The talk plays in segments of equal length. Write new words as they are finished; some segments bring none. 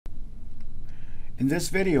In this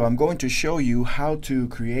video, I'm going to show you how to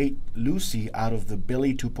create Lucy out of the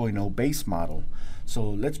Billy 2.0 base model. So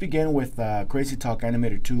let's begin with Crazy Talk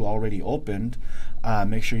Animator 2 already opened.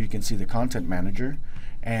 Make sure you can see the Content Manager.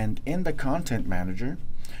 And in the Content Manager,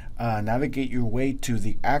 navigate your way to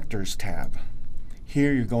the Actors tab.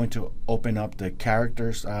 Here you're going to open up the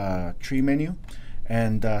Characters tree menu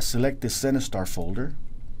and select the Cinestar folder.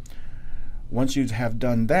 Once you have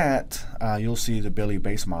done that, you'll see the Billy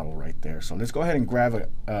base model right there. So let's go ahead and grab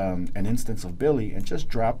an instance of Billy and just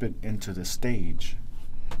drop it into the stage.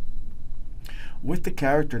 With the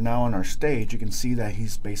character now on our stage, you can see that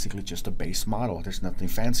he's basically just a base model. There's nothing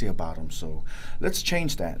fancy about him. So let's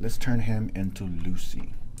change that. Let's turn him into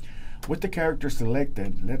Lucy. With the character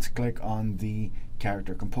selected, let's click on the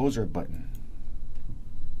Character Composer button.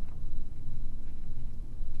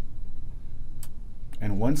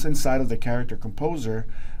 And once inside of the Character Composer,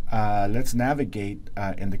 let's navigate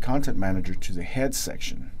in the Content Manager to the Head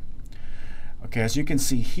section. Okay, as you can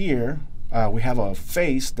see here, we have a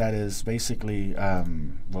face that is basically,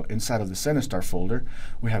 well, inside of the Cinestar folder.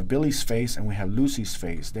 We have Billy's face and we have Lucy's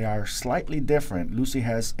face. They are slightly different. Lucy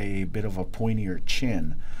has a bit of a pointier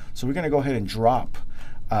chin. So we're going to go ahead and drop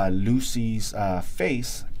Lucy's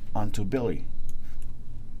face onto Billy.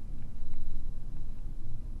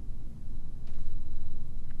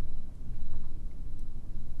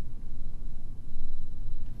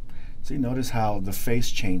 See, notice how the face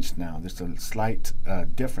changed now. There's a slight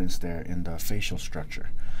difference there in the facial structure.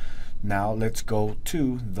 Now let's go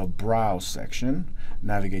to the Brow section,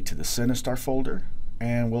 navigate to the Cinestar folder,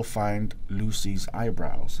 and we'll find Lucy's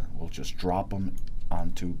eyebrows. We'll just drop them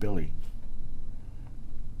onto Billy.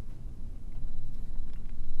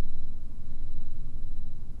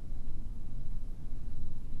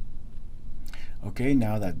 Okay,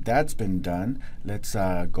 now that that's been done, let's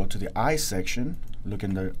go to the Eye section. Look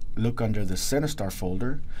under the Cinestar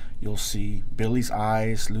folder. You'll see Billy's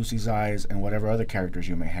eyes, Lucy's eyes, and whatever other characters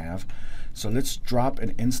you may have. So let's drop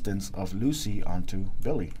an instance of Lucy onto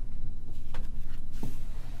Billy.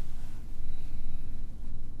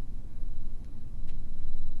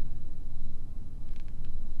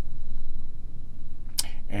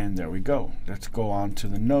 And there we go. Let's go on to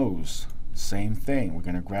the nose. Same thing. We're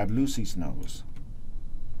going to grab Lucy's nose.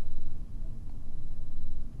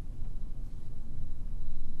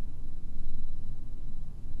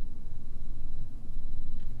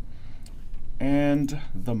 And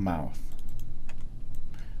the mouth.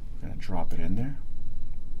 I'm going to drop it in there.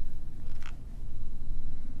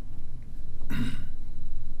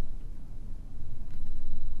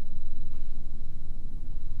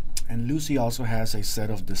 And Lucy also has a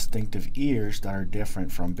set of distinctive ears that are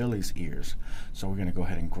different from Billy's ears. So we're going to go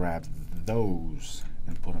ahead and grab those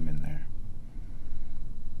and put them in there.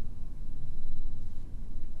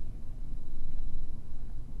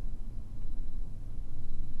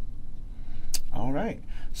 All right,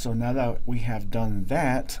 so now that we have done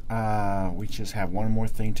that, we just have one more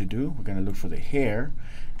thing to do. We're going to look for the hair.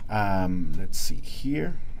 Let's see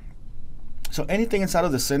here. So anything inside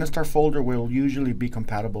of the Cinestar folder will usually be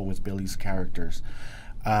compatible with Billy's characters,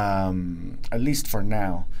 at least for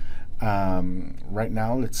now. Right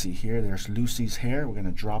now, let's see here. There's Lucy's hair. We're going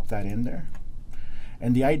to drop that in there.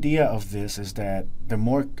 And the idea of this is that the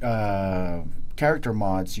more character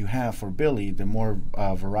mods you have for Billy, the more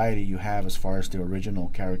variety you have as far as the original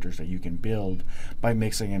characters that you can build by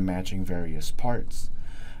mixing and matching various parts.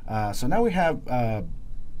 So now we have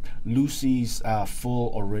Lucy's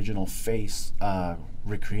full original face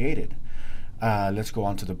recreated. Let's go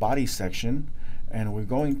on to the body section, and we're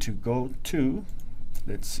going to go to,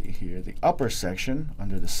 let's see here, the upper section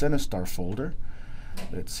under the Cinestar folder.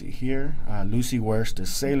 Let's see here. Lucy wears the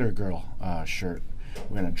Sailor Girl shirt.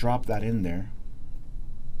 We're going to drop that in there.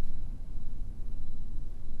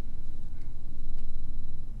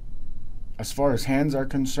 As far as hands are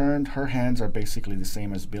concerned, her hands are basically the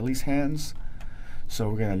same as Billy's hands. So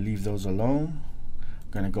we're going to leave those alone.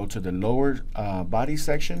 We're going to go to the lower body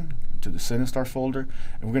section, to the Cinestar folder,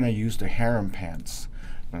 and we're going to use the harem pants.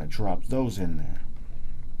 I'm going to drop those in there.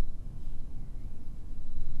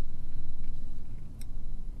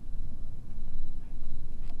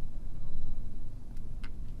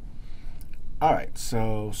 All right,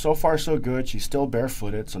 so far so good. She's still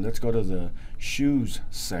barefooted, so let's go to the shoes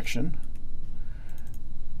section.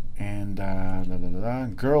 And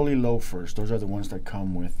girly loafers, those are the ones that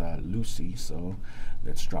come with Lucy, so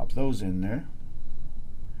let's drop those in there.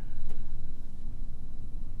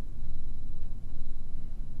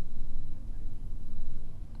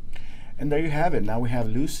 And there you have it. Now we have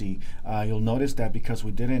Lucy. You'll notice that because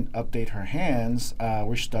we didn't update her hands,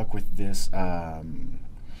 we're stuck with this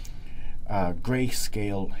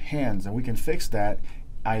grayscale hands, and we can fix that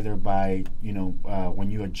either by, you know, when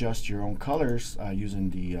you adjust your own colors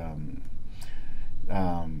using the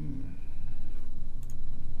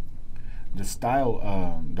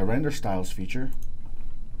render styles feature,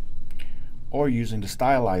 or using the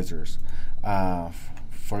stylizers.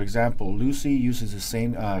 For example, Lucy uses the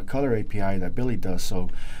same color API that Billy does, so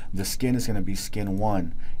the skin is going to be skin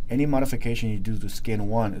 1. Any modification you do to skin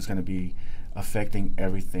 1 is going to be affecting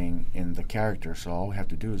everything in the character. So all we have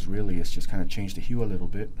to do is just kind of change the hue a little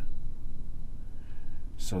bit.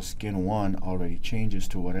 So skin 1 already changes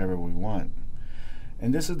to whatever we want.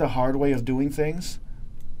 And this is the hard way of doing things.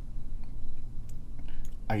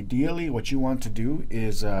 Ideally, what you want to do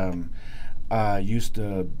is use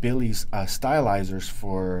the Billy's stylizers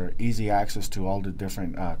for easy access to all the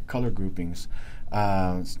different color groupings.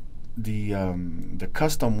 The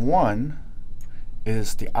custom one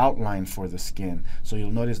is the outline for the skin. So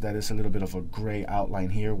you'll notice that it's a little bit of a gray outline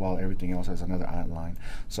here while everything else has another outline.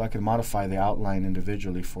 So I can modify the outline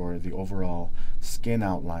individually for the overall skin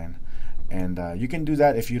outline. And you can do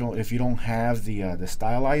that if you don't have the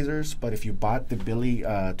stylizers. But if you bought the Billy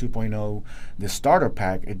 2.0, the starter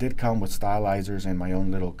pack, it did come with stylizers and my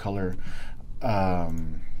own little color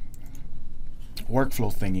workflow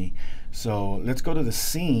thingy. So let's go to the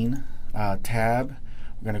scene tab.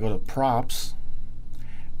 We're going to go to props,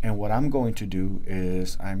 and what I'm going to do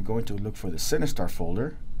is I'm going to look for the Cinestar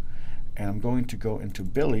folder, and I'm going to go into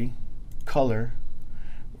Billy color.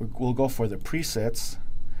 We'll go for the presets.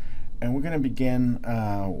 And we're going to begin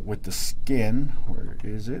with the skin. Where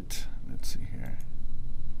is it? Let's see here.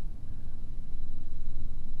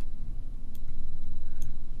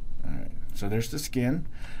 All right. So there's the skin.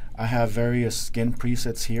 I have various skin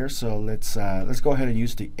presets here. So let's go ahead and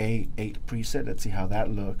use the A8 preset. Let's see how that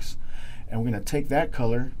looks. And we're going to take that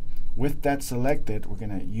color. With that selected, we're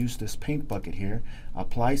going to use this paint bucket here.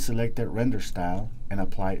 Apply selected render style and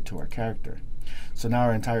apply it to our character. So now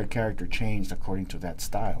our entire character changed according to that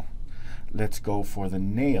style. Let's go for the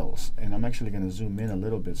nails, and I'm actually going to zoom in a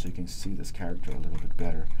little bit so you can see this character a little bit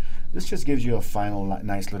better. This just gives you a final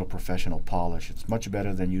nice little professional polish. It's much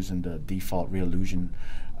better than using the default Reallusion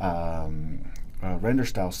render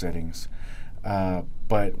style settings.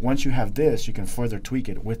 But once you have this, you can further tweak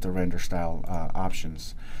it with the render style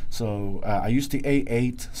options. So I used the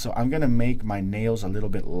A8, so I'm going to make my nails a little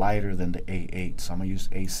bit lighter than the A8. So I'm going to use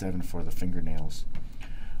A7 for the fingernails.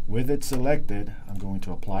 With it selected, I'm going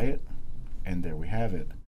to apply it. And there we have it.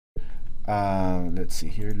 Let's see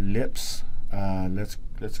here, lips.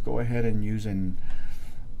 Let's go ahead and use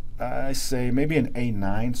I say maybe an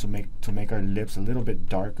A9, so to make our lips a little bit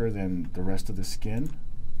darker than the rest of the skin.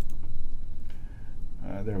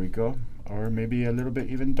 There we go. Or maybe a little bit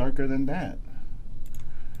even darker than that.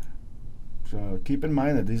 So keep in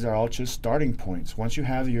mind that these are all just starting points. Once you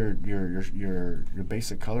have your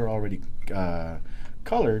basic color already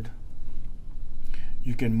colored,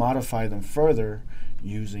 you can modify them further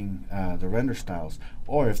using the render styles.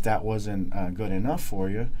 Or if that wasn't good enough for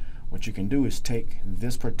you, what you can do is take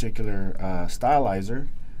this particular stylizer,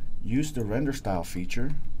 use the render style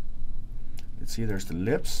feature. Let's see, there's the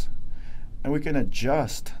lips, and we can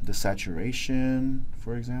adjust the saturation,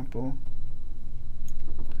 for example,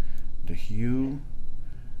 the hue.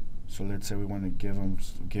 So let's say we want to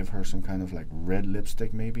give her some kind of like red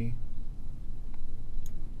lipstick maybe.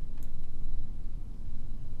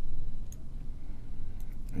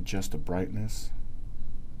 Adjust the brightness.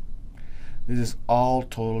 This is all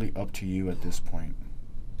totally up to you at this point.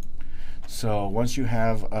 So once you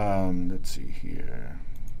have, let's see here.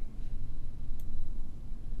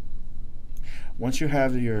 Once you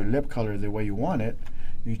have your lip color the way you want it,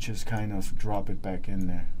 you just kind of drop it back in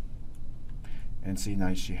there. And see,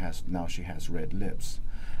 now she has red lips.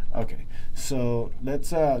 Okay, so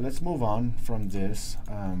let's move on from this.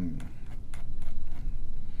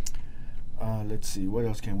 Let's see, what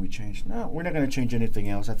else can we change? No, we're not going to change anything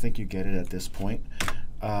else. I think you get it at this point.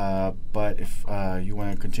 But if you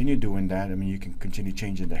want to continue doing that, I mean, you can continue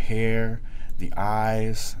changing the hair, the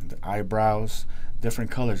eyes, the eyebrows, different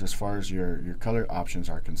colors as far as your color options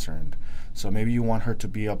are concerned. So maybe you want her to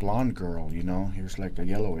be a blonde girl, you know, here's like a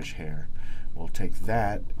yellowish hair. We'll take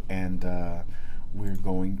that and we're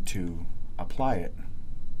going to apply it.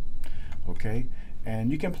 Okay?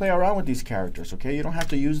 And you can play around with these characters, okay? You don't have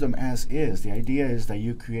to use them as is. The idea is that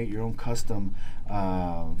you create your own custom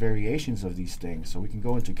variations of these things. So we can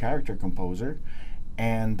go into Character Composer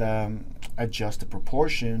and adjust the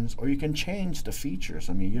proportions, or you can change the features.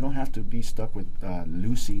 I mean, you don't have to be stuck with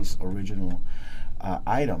Lucy's original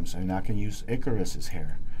items. I mean, I can use Icarus's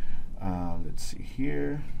hair. Let's see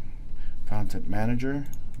here. Content Manager.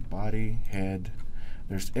 body, head.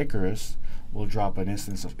 There's Icarus. We'll drop an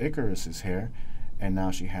instance of Icarus's hair, and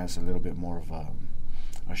now she has a little bit more of a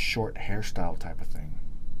short hairstyle type of thing.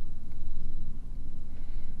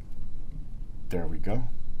 There we go.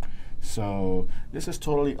 So this is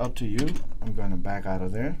totally up to you. I'm going to back out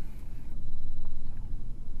of there.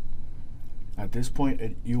 At this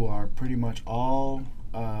point, you are pretty much all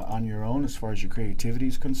on your own as far as your creativity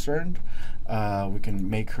is concerned. We can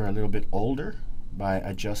make her a little bit older by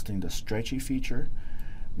adjusting the stretchy feature.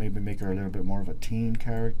 Maybe make her a little bit more of a teen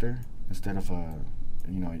character instead of a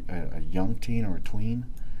young teen or a tween.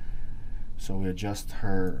 So we adjust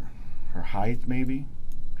her height maybe.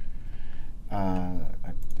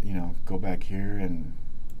 Go back here and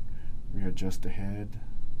readjust the head.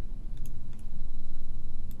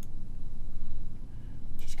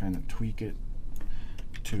 Just kind of tweak it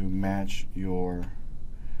to match the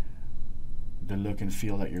look and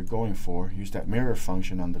feel that you're going for. Use that mirror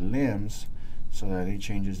function on the limbs so that any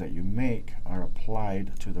changes that you make are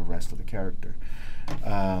applied to the rest of the character.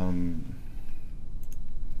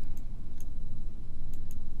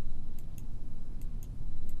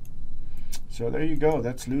 So there you go.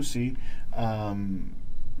 That's Lucy.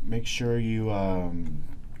 Make sure you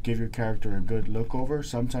give your character a good look over.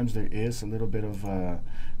 Sometimes there is a little bit of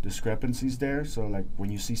discrepancies there. So like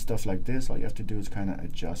when you see stuff like this, all you have to do is kind of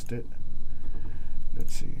adjust it.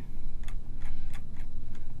 Let's see.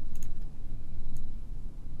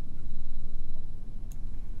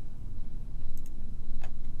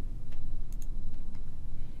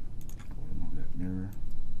 Remove that mirror.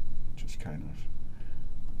 Just kind of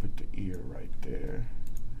put the ear right there.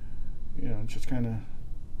 Just kind of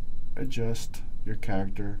adjust your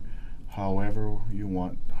character however you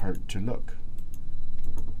want her to look.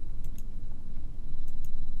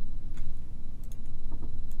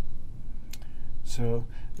 So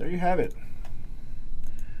there you have it.